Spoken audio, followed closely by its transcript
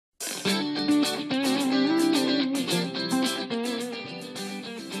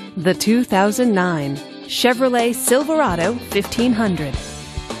The 2009 Chevrolet Silverado 1500.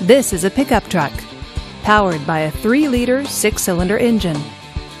 This is a pickup truck powered by a 3-liter 6-cylinder engine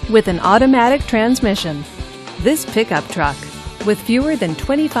with an automatic transmission. This pickup truck, with fewer than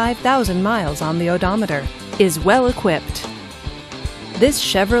 25,000 miles on the odometer, is well equipped. This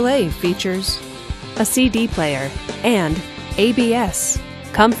Chevrolet features a CD player and ABS.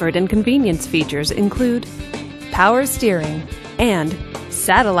 Comfort and convenience features include power steering and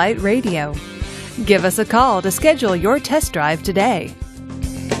satellite radio. Give us a call to schedule your test drive today.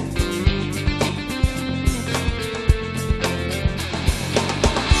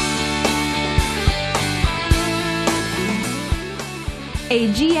 A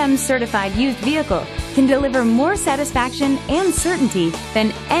GM certified used vehicle can deliver more satisfaction and certainty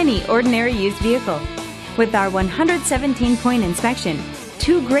than any ordinary used vehicle. With our 117-point inspection,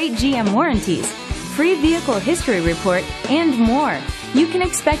 2 great GM warranties, free vehicle history report, and more, you can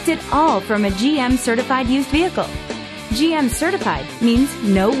expect it all from a GM certified used vehicle. GM certified means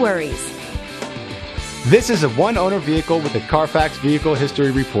no worries. This is a one-owner vehicle with a Carfax Vehicle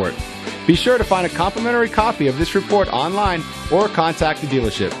History Report. Be sure to find a complimentary copy of this report online or contact the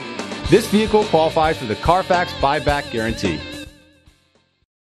dealership. This vehicle qualifies for the Carfax Buyback Guarantee.